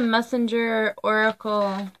this is the Messenger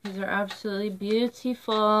Oracle. These are absolutely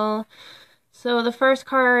beautiful. So the first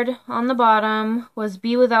card on the bottom was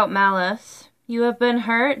Be Without Malice. You have been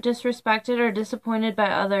hurt, disrespected, or disappointed by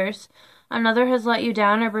others. Another has let you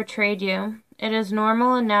down or betrayed you. It is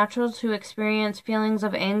normal and natural to experience feelings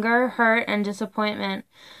of anger, hurt, and disappointment.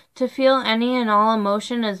 To feel any and all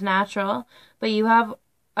emotion is natural, but you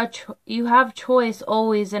have choice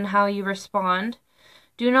always in how you respond.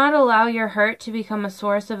 Do not allow your hurt to become a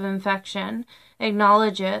source of infection.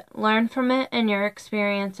 Acknowledge it, learn from it and your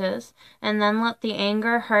experiences, and then let the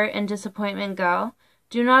anger, hurt, and disappointment go.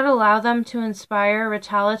 Do not allow them to inspire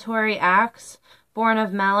retaliatory acts born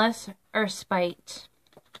of malice or spite.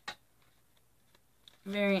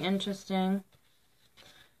 Very interesting.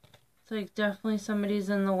 It's like definitely somebody's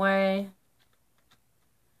in the way.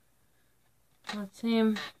 Let's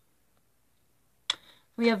see.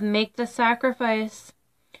 We have make the sacrifice.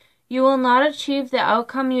 You will not achieve the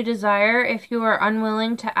outcome you desire if you are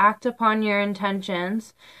unwilling to act upon your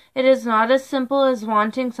intentions. It is not as simple as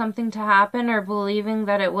wanting something to happen or believing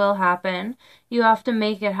that it will happen. You have to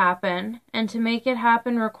make it happen. And to make it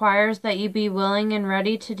happen requires that you be willing and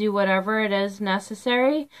ready to do whatever it is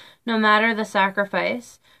necessary, no matter the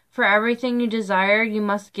sacrifice. For everything you desire, you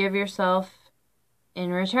must give yourself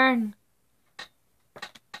in return.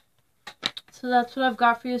 So that's what I've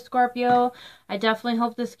got for you, Scorpio. I definitely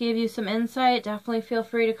hope this gave you some insight. Definitely feel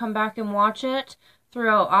free to come back and watch it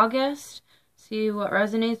throughout August. See what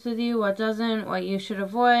resonates with you, what doesn't, what you should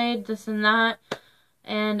avoid, this and that.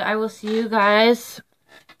 And I will see you guys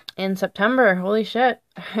in September. Holy shit.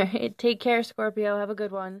 All right, take care, Scorpio. Have a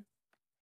good one.